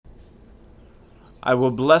I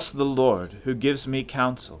will bless the Lord, who gives me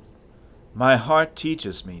counsel. My heart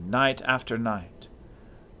teaches me night after night.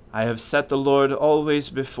 I have set the Lord always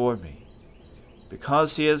before me.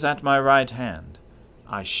 Because he is at my right hand,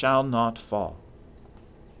 I shall not fall.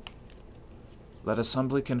 Let us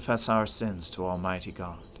humbly confess our sins to Almighty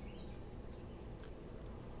God.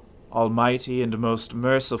 Almighty and most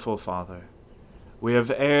merciful Father, we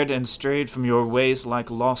have erred and strayed from your ways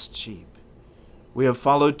like lost sheep. We have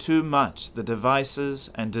followed too much the devices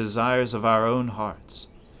and desires of our own hearts.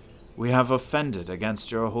 We have offended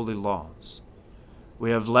against your holy laws.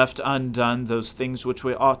 We have left undone those things which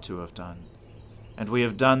we ought to have done, and we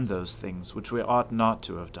have done those things which we ought not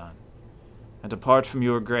to have done. And apart from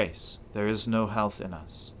your grace, there is no health in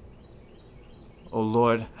us. O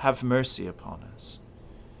Lord, have mercy upon us.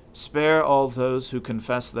 Spare all those who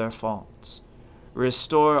confess their faults.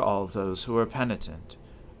 Restore all those who are penitent,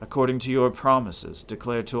 according to your promises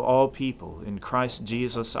declared to all people in Christ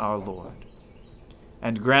Jesus our Lord.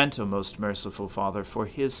 And grant, O most merciful Father, for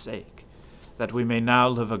his sake, that we may now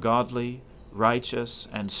live a godly, righteous,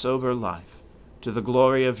 and sober life, to the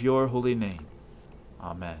glory of your holy name.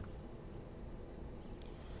 Amen.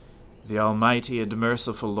 The Almighty and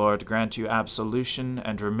merciful Lord grant you absolution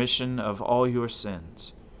and remission of all your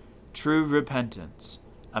sins, true repentance,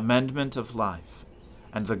 amendment of life,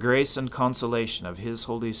 and the grace and consolation of his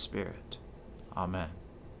Holy Spirit. Amen.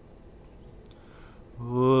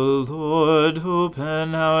 O Lord,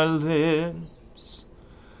 open our lips,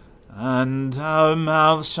 and our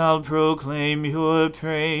mouth shall proclaim your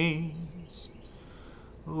praise.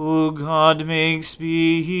 O God, make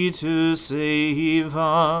speed to save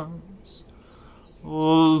us.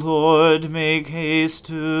 O Lord, make haste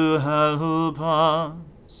to help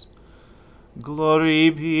us. Glory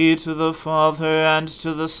be to the Father, and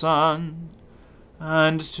to the Son,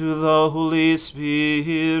 and to the Holy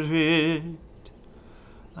Spirit,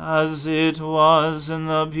 as it was in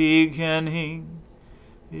the beginning,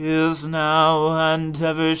 is now, and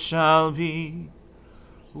ever shall be,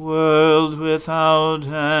 world without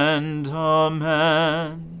end.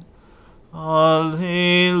 Amen.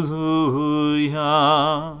 Alleluia.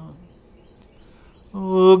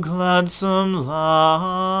 O gladsome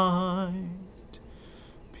light,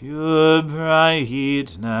 pure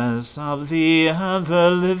brightness of the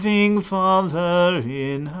ever-living Father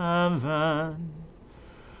in heaven,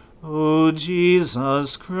 O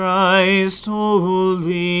Jesus Christ,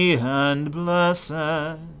 holy and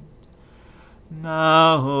blessed,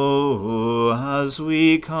 now as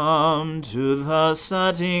we come to the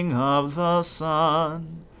setting of the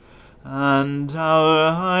sun, and our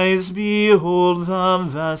eyes behold the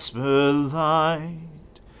vesper light,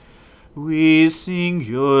 we sing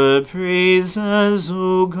your praises,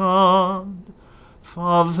 O God,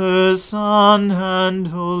 Father, Son, and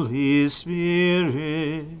Holy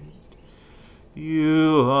Spirit.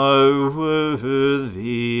 You are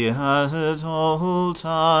worthy at all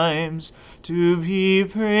times to be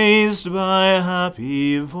praised by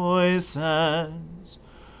happy voices,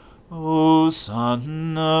 O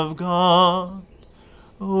Son of God,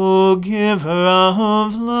 O Giver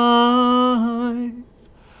of life,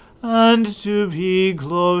 and to be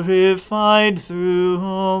glorified through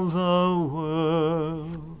all the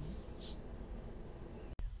world.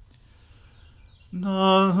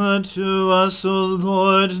 Not to us, O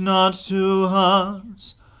Lord, not to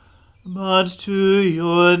us, but to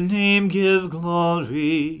your name give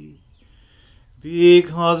glory,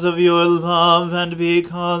 because of your love and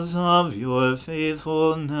because of your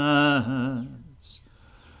faithfulness.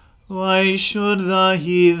 Why should the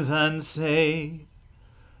heathen say,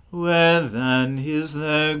 where then is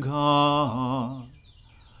their God?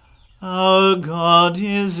 Our God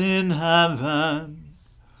is in heaven.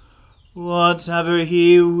 Whatever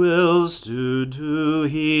he wills to do,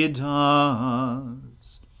 he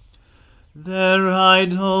does. Their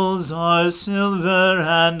idols are silver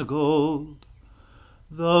and gold,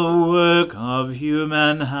 the work of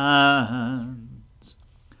human hands.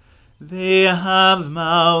 They have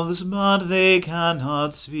mouths, but they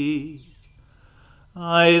cannot speak.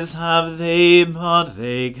 Eyes have they, but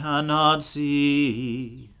they cannot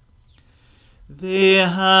see. They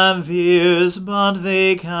have ears, but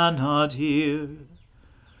they cannot hear.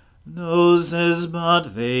 Noses,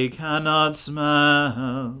 but they cannot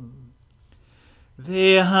smell.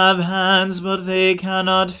 They have hands, but they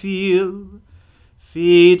cannot feel.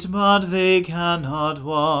 Feet, but they cannot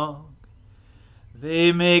walk.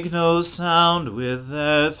 They make no sound with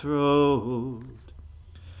their throat.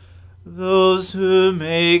 Those who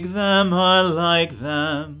make them are like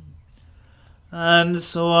them, and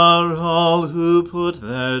so are all who put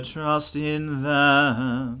their trust in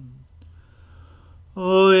them.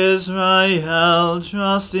 O Israel,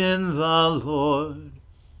 trust in the Lord.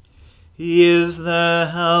 He is their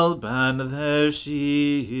help and their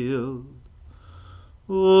shield.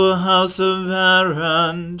 O house of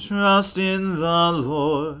Aaron, trust in the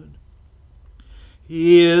Lord.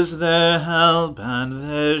 He is their help and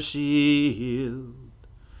their shield.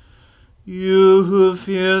 You who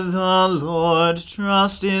fear the Lord,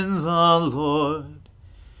 trust in the Lord.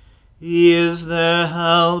 He is their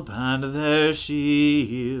help and their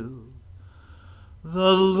shield.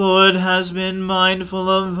 The Lord has been mindful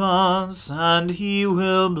of us, and he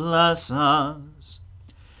will bless us.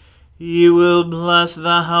 He will bless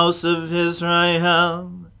the house of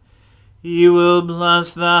Israel. He will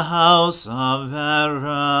bless the house of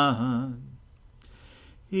Aaron.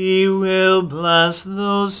 He will bless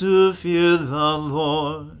those who fear the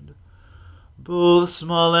Lord, both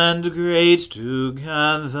small and great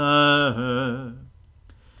together.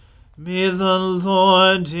 May the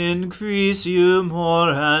Lord increase you more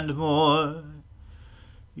and more,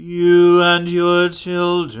 you and your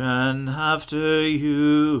children after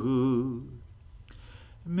you.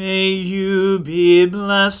 May you be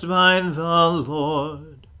blessed by the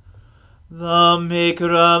Lord, the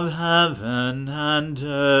Maker of heaven and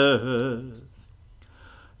earth.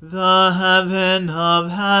 The heaven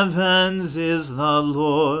of heavens is the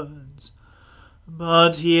Lord's,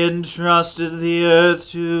 but he entrusted the earth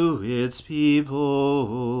to its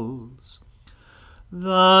peoples.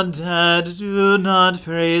 The dead do not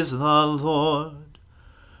praise the Lord,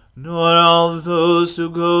 nor all those who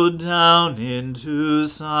go down into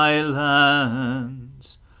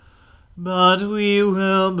silence. But we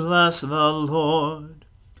will bless the Lord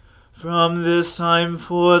from this time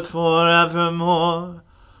forth forevermore.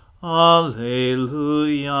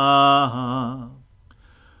 Alleluia.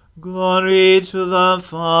 Glory to the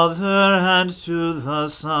Father, and to the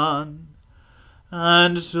Son,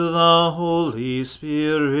 and to the Holy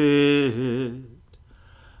Spirit,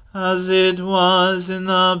 as it was in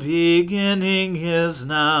the beginning, is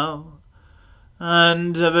now,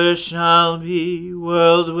 and ever shall be,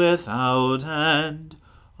 world without end.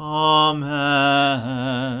 Amen.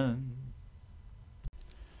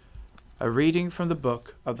 A reading from the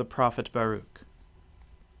book of the prophet Baruch.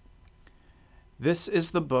 This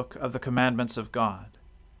is the book of the commandments of God,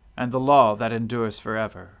 and the law that endures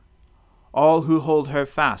forever. All who hold her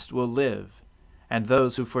fast will live, and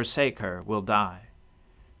those who forsake her will die.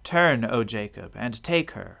 Turn, O Jacob, and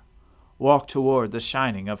take her. Walk toward the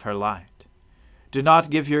shining of her light. Do not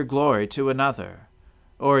give your glory to another,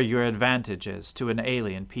 or your advantages to an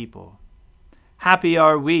alien people. Happy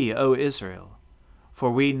are we, O Israel, for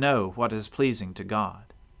we know what is pleasing to God.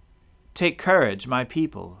 Take courage, my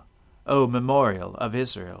people, O memorial of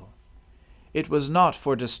Israel. It was not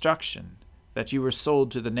for destruction that you were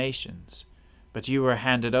sold to the nations, but you were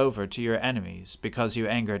handed over to your enemies because you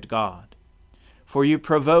angered God. For you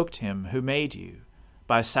provoked him who made you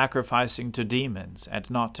by sacrificing to demons and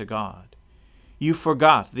not to God. You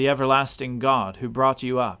forgot the everlasting God who brought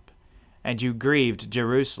you up, and you grieved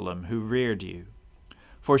Jerusalem who reared you.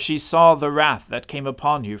 For she saw the wrath that came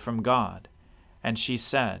upon you from God, and she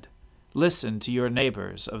said, Listen to your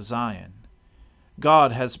neighbors of Zion.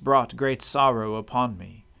 God has brought great sorrow upon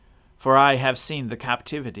me, for I have seen the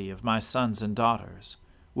captivity of my sons and daughters,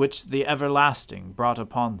 which the everlasting brought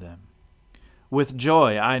upon them. With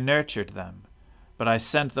joy I nurtured them, but I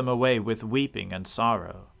sent them away with weeping and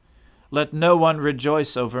sorrow. Let no one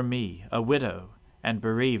rejoice over me, a widow, and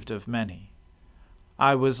bereaved of many.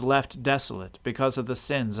 I was left desolate because of the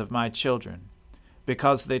sins of my children,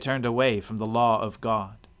 because they turned away from the law of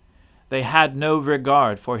God. They had no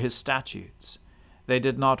regard for his statutes. They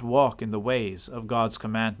did not walk in the ways of God's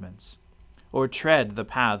commandments, or tread the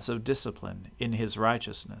paths of discipline in his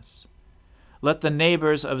righteousness. Let the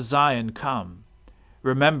neighbors of Zion come.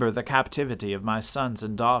 Remember the captivity of my sons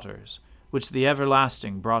and daughters, which the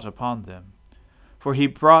everlasting brought upon them. For he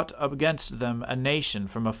brought against them a nation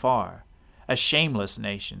from afar, a shameless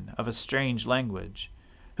nation of a strange language,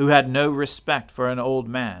 who had no respect for an old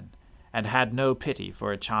man, and had no pity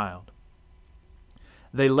for a child.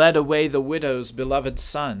 They led away the widow's beloved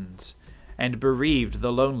sons, and bereaved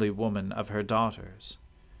the lonely woman of her daughters.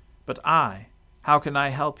 But I, how can I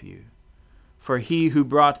help you? For he who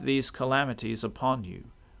brought these calamities upon you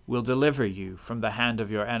will deliver you from the hand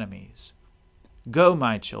of your enemies. Go,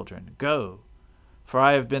 my children, go, for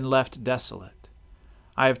I have been left desolate.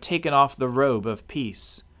 I have taken off the robe of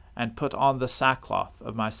peace, and put on the sackcloth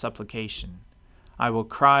of my supplication. I will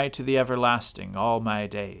cry to the everlasting all my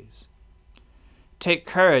days. Take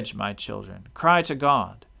courage, my children, cry to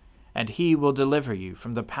God, and he will deliver you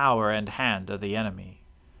from the power and hand of the enemy.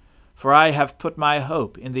 For I have put my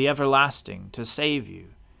hope in the everlasting to save you,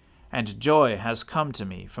 and joy has come to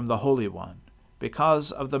me from the Holy One,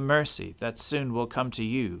 because of the mercy that soon will come to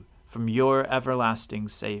you from your everlasting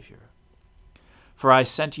Savior. For I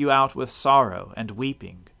sent you out with sorrow and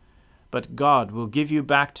weeping, but God will give you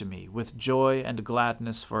back to me with joy and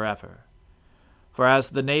gladness forever. For as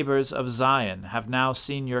the neighbors of Zion have now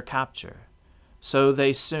seen your capture, so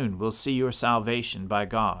they soon will see your salvation by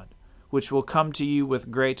God, which will come to you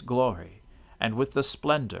with great glory, and with the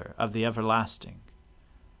splendor of the everlasting.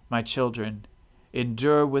 My children,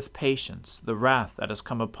 endure with patience the wrath that has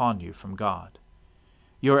come upon you from God.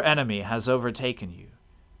 Your enemy has overtaken you,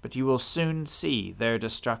 but you will soon see their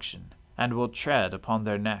destruction, and will tread upon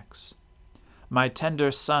their necks. My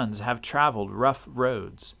tender sons have traveled rough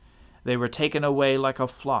roads. They were taken away like a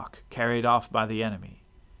flock carried off by the enemy.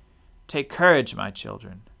 Take courage, my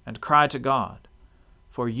children, and cry to God,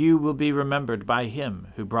 for you will be remembered by him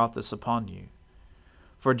who brought this upon you.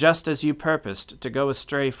 For just as you purposed to go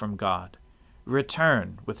astray from God,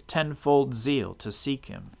 return with tenfold zeal to seek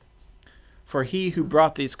him. For he who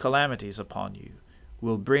brought these calamities upon you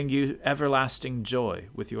will bring you everlasting joy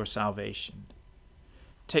with your salvation.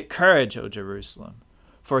 Take courage, O Jerusalem,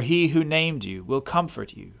 for he who named you will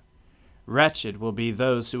comfort you. Wretched will be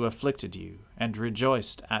those who afflicted you and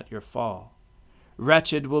rejoiced at your fall.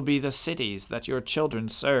 Wretched will be the cities that your children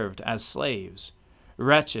served as slaves.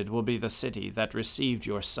 Wretched will be the city that received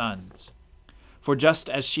your sons. For just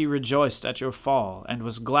as she rejoiced at your fall and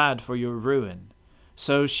was glad for your ruin,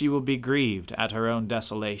 so she will be grieved at her own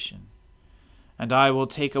desolation. And I will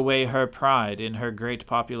take away her pride in her great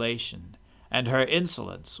population, and her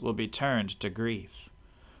insolence will be turned to grief.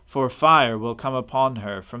 For fire will come upon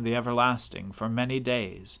her from the everlasting for many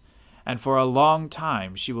days, and for a long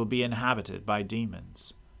time she will be inhabited by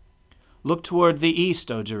demons. Look toward the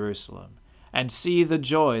east, O Jerusalem, and see the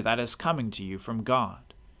joy that is coming to you from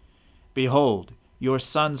God. Behold, your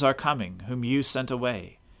sons are coming, whom you sent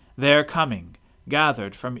away. They are coming,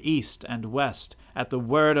 gathered from east and west, at the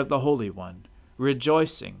word of the Holy One,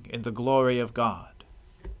 rejoicing in the glory of God.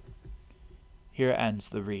 Here ends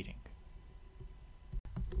the reading.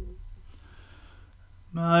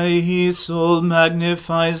 My soul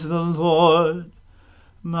magnifies the Lord.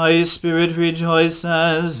 My spirit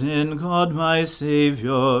rejoices in God my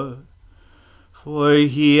Saviour. For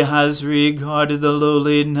he has regarded the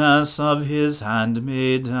lowliness of his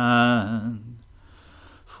handmaiden.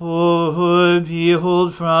 For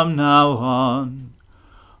behold, from now on,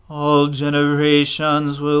 all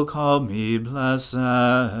generations will call me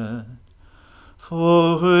blessed.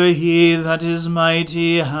 For he that is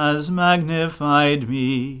mighty has magnified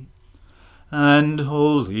me, and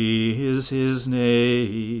holy is his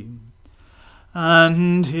name.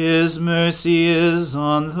 And his mercy is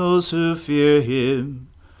on those who fear him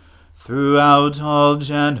throughout all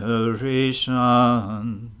generations.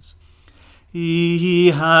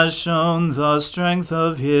 He has shown the strength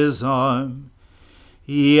of his arm.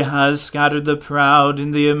 He has scattered the proud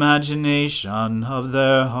in the imagination of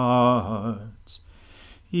their heart.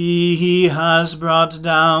 He has brought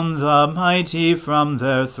down the mighty from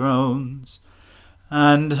their thrones,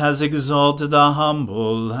 and has exalted the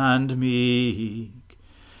humble and meek.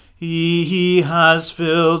 He has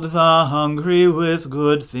filled the hungry with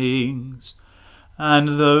good things, and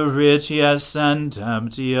the rich he has sent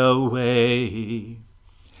empty away.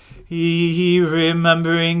 He,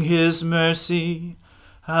 remembering his mercy,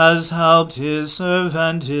 has helped his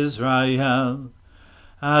servant Israel,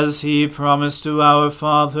 as he promised to our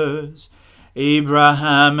fathers,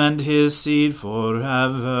 Abraham and his seed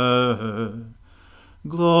forever.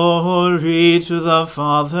 Glory to the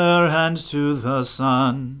Father, and to the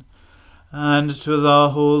Son, and to the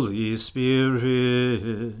Holy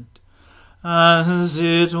Spirit, as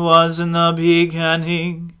it was in the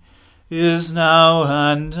beginning, is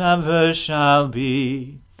now, and ever shall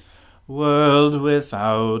be, world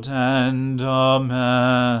without end.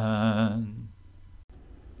 Amen.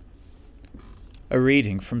 A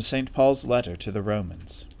reading from St. Paul's letter to the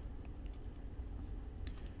Romans.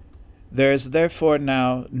 There is therefore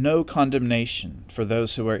now no condemnation for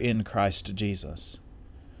those who are in Christ Jesus.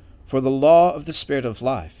 For the law of the Spirit of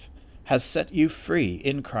life has set you free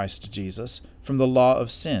in Christ Jesus from the law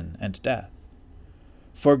of sin and death.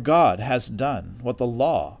 For God has done what the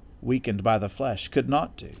law, weakened by the flesh, could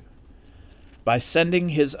not do. By sending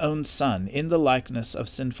his own Son in the likeness of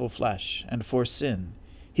sinful flesh, and for sin,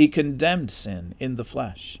 he condemned sin in the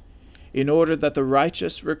flesh, in order that the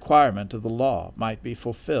righteous requirement of the law might be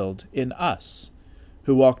fulfilled in us,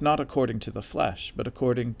 who walk not according to the flesh, but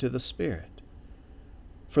according to the Spirit.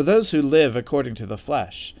 For those who live according to the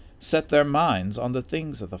flesh set their minds on the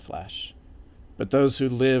things of the flesh. But those who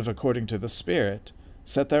live according to the Spirit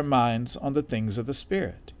set their minds on the things of the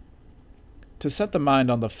Spirit. To set the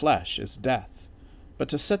mind on the flesh is death, but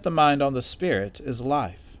to set the mind on the Spirit is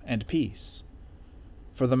life and peace.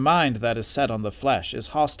 For the mind that is set on the flesh is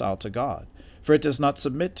hostile to God, for it does not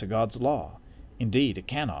submit to God's law. Indeed, it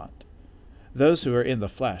cannot. Those who are in the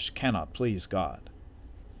flesh cannot please God.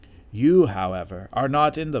 You, however, are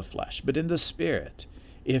not in the flesh, but in the Spirit,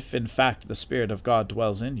 if in fact the Spirit of God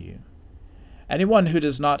dwells in you. Anyone who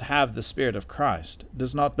does not have the Spirit of Christ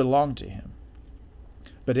does not belong to him.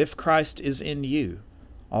 But if Christ is in you,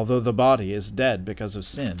 although the body is dead because of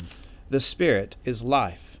sin, the Spirit is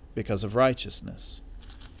life because of righteousness.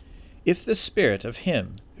 If the Spirit of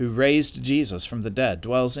him who raised Jesus from the dead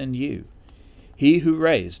dwells in you, he who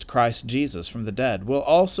raised Christ Jesus from the dead will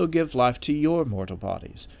also give life to your mortal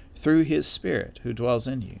bodies through his Spirit who dwells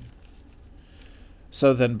in you.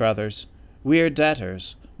 So then, brothers, we are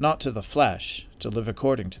debtors, not to the flesh, to live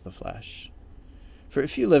according to the flesh. For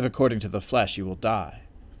if you live according to the flesh, you will die.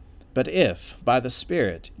 But if, by the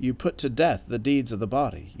Spirit, you put to death the deeds of the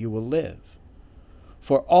body, you will live.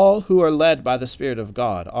 For all who are led by the Spirit of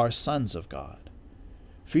God are sons of God.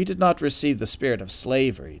 For you did not receive the spirit of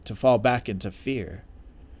slavery to fall back into fear,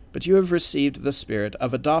 but you have received the Spirit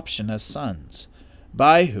of adoption as sons,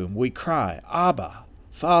 by whom we cry, Abba,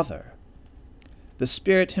 Father. The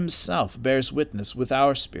Spirit himself bears witness with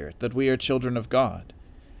our spirit that we are children of God,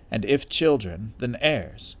 and if children, then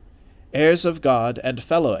heirs, heirs of God and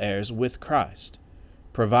fellow heirs with Christ,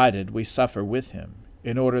 provided we suffer with him,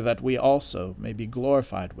 in order that we also may be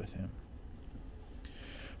glorified with him.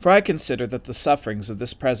 For I consider that the sufferings of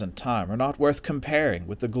this present time are not worth comparing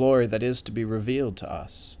with the glory that is to be revealed to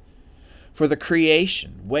us. For the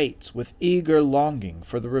creation waits with eager longing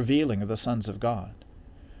for the revealing of the sons of God.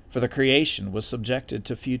 For the creation was subjected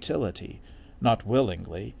to futility, not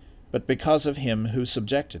willingly, but because of him who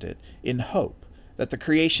subjected it, in hope that the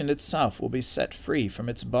creation itself will be set free from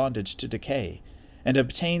its bondage to decay, and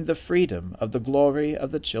obtain the freedom of the glory of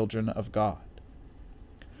the children of God.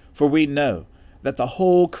 For we know that the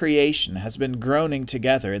whole creation has been groaning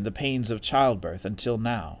together in the pains of childbirth until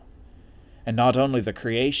now. And not only the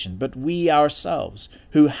creation, but we ourselves,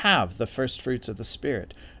 who have the firstfruits of the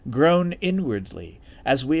Spirit, groan inwardly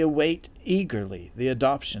as we await eagerly the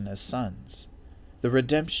adoption as sons, the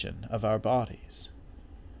redemption of our bodies.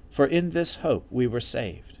 For in this hope we were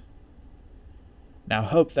saved. Now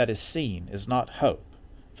hope that is seen is not hope,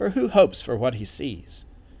 for who hopes for what he sees?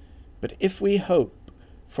 But if we hope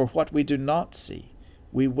for what we do not see,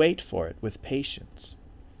 we wait for it with patience.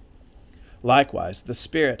 Likewise, the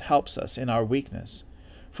Spirit helps us in our weakness,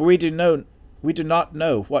 for we do not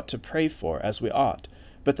know what to pray for as we ought,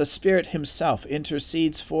 but the Spirit himself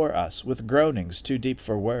intercedes for us with groanings too deep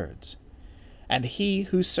for words. And he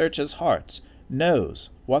who searches hearts knows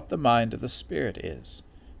what the mind of the Spirit is,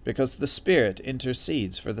 because the Spirit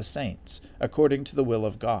intercedes for the saints according to the will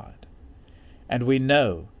of God. And we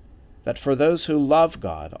know that for those who love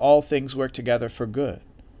God all things work together for good,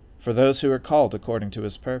 for those who are called according to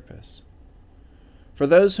his purpose. For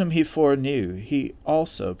those whom he foreknew, he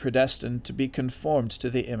also predestined to be conformed to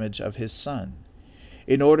the image of his Son,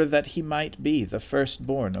 in order that he might be the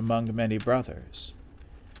firstborn among many brothers.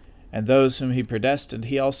 And those whom he predestined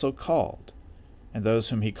he also called, and those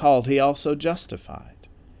whom he called he also justified,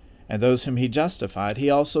 and those whom he justified he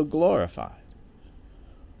also glorified.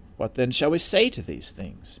 What then shall we say to these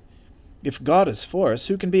things? If God is for us,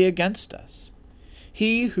 who can be against us?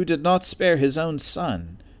 He who did not spare his own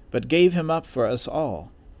Son, but gave him up for us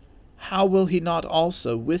all, how will he not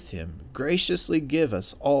also with him graciously give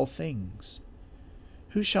us all things?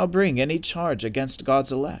 Who shall bring any charge against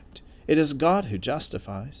God's elect? It is God who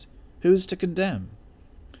justifies. Who is to condemn?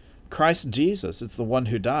 Christ Jesus is the one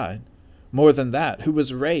who died, more than that, who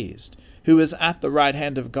was raised, who is at the right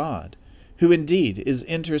hand of God, who indeed is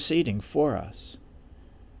interceding for us.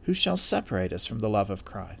 Who shall separate us from the love of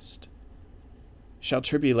Christ? Shall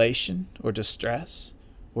tribulation, or distress,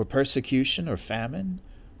 or persecution, or famine,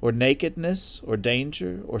 or nakedness, or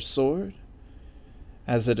danger, or sword?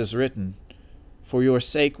 As it is written, For your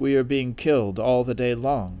sake we are being killed all the day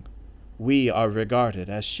long. We are regarded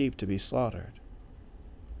as sheep to be slaughtered.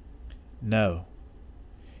 No.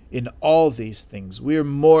 In all these things we are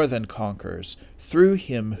more than conquerors through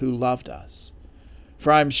him who loved us.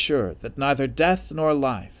 For I am sure that neither death nor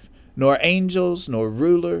life, nor angels nor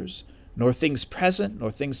rulers, nor things present nor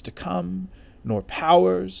things to come, nor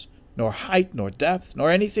powers, nor height nor depth, nor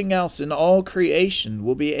anything else in all creation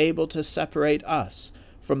will be able to separate us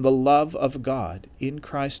from the love of God in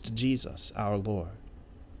Christ Jesus our Lord.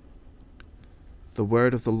 The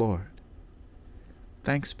word of the Lord.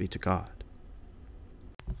 Thanks be to God.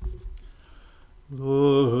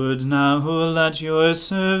 Lord, now let your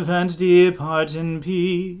servant depart in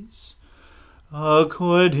peace,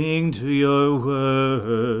 according to your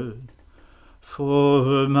word.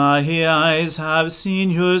 For my eyes have seen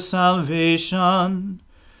your salvation,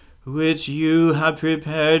 which you have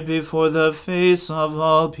prepared before the face of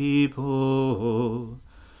all people,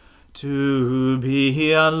 to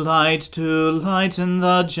be a light to lighten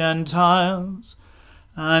the Gentiles,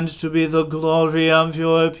 and to be the glory of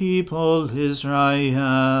your people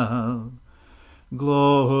Israel.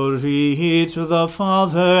 Glory to the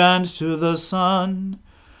Father, and to the Son,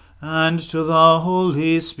 and to the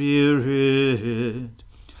Holy Spirit,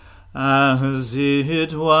 as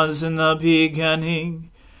it was in the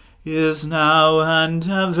beginning, is now, and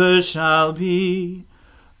ever shall be,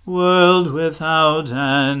 world without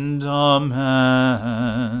end. Amen.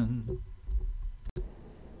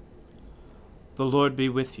 The Lord be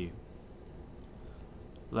with you.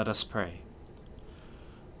 Let us pray.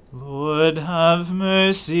 Lord, have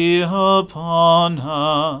mercy upon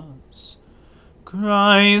us.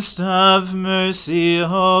 Christ, have mercy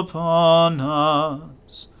upon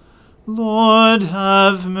us. Lord,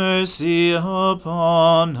 have mercy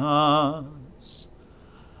upon us.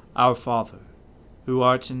 Our Father, who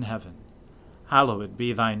art in heaven, hallowed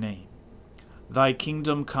be thy name. Thy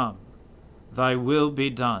kingdom come, thy will be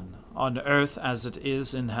done, on earth as it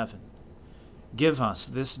is in heaven. Give us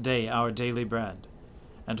this day our daily bread,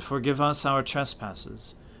 and forgive us our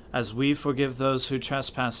trespasses, as we forgive those who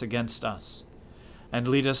trespass against us. And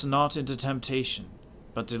lead us not into temptation,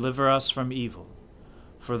 but deliver us from evil.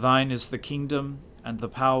 For thine is the kingdom, and the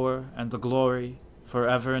power, and the glory,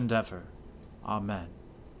 forever and ever. Amen.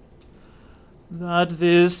 That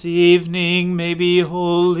this evening may be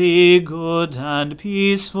holy, good, and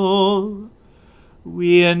peaceful,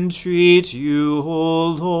 we entreat you, O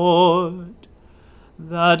Lord,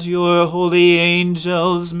 that your holy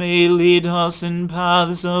angels may lead us in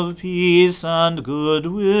paths of peace and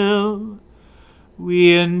goodwill.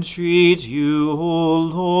 We entreat you, O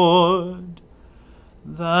Lord,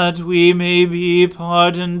 that we may be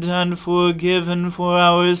pardoned and forgiven for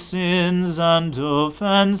our sins and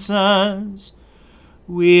offenses.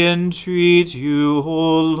 We entreat you,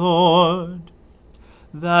 O Lord,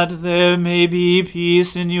 that there may be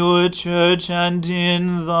peace in your church and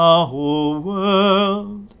in the whole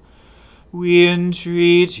world. We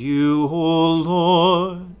entreat you, O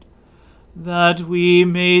Lord, that we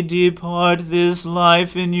may depart this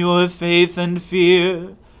life in your faith and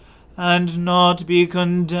fear, and not be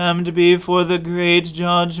condemned before the great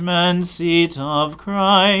judgment seat of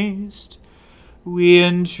Christ. We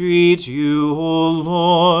entreat you, O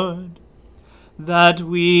Lord, that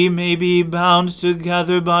we may be bound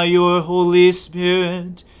together by your Holy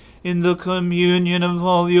Spirit in the communion of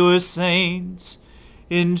all your saints,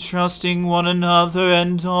 entrusting one another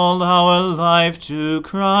and all our life to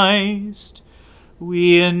Christ.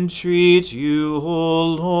 We entreat you, O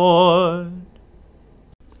Lord.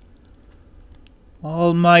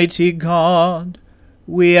 Almighty God,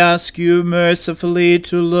 we ask you mercifully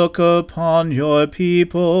to look upon your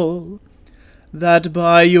people, that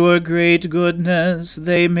by your great goodness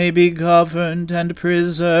they may be governed and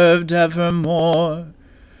preserved evermore.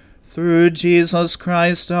 Through Jesus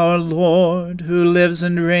Christ our Lord, who lives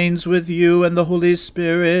and reigns with you and the Holy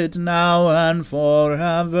Spirit, now and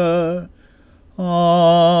forever.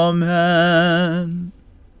 Amen.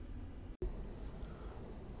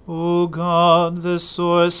 O God, the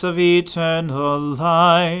source of eternal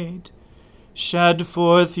light, shed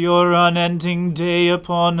forth your unending day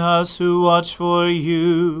upon us who watch for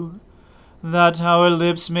you, that our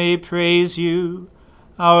lips may praise you,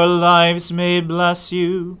 our lives may bless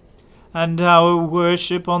you, and our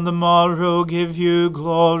worship on the morrow give you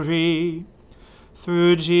glory.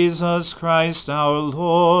 Through Jesus Christ our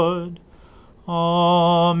Lord.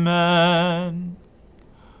 Amen.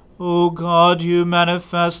 O God, you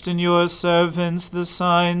manifest in your servants the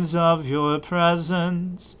signs of your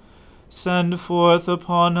presence. Send forth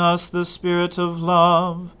upon us the Spirit of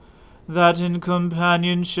love, that in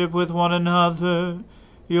companionship with one another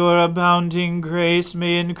your abounding grace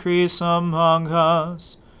may increase among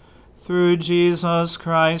us. Through Jesus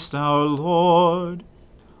Christ our Lord.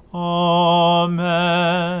 Amen.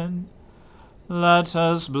 Let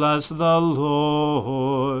us bless the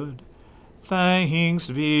Lord. Thanks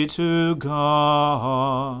be to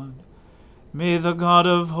God. May the God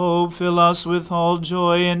of hope fill us with all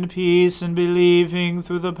joy and peace in believing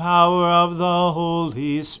through the power of the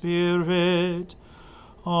Holy Spirit.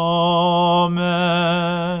 Amen.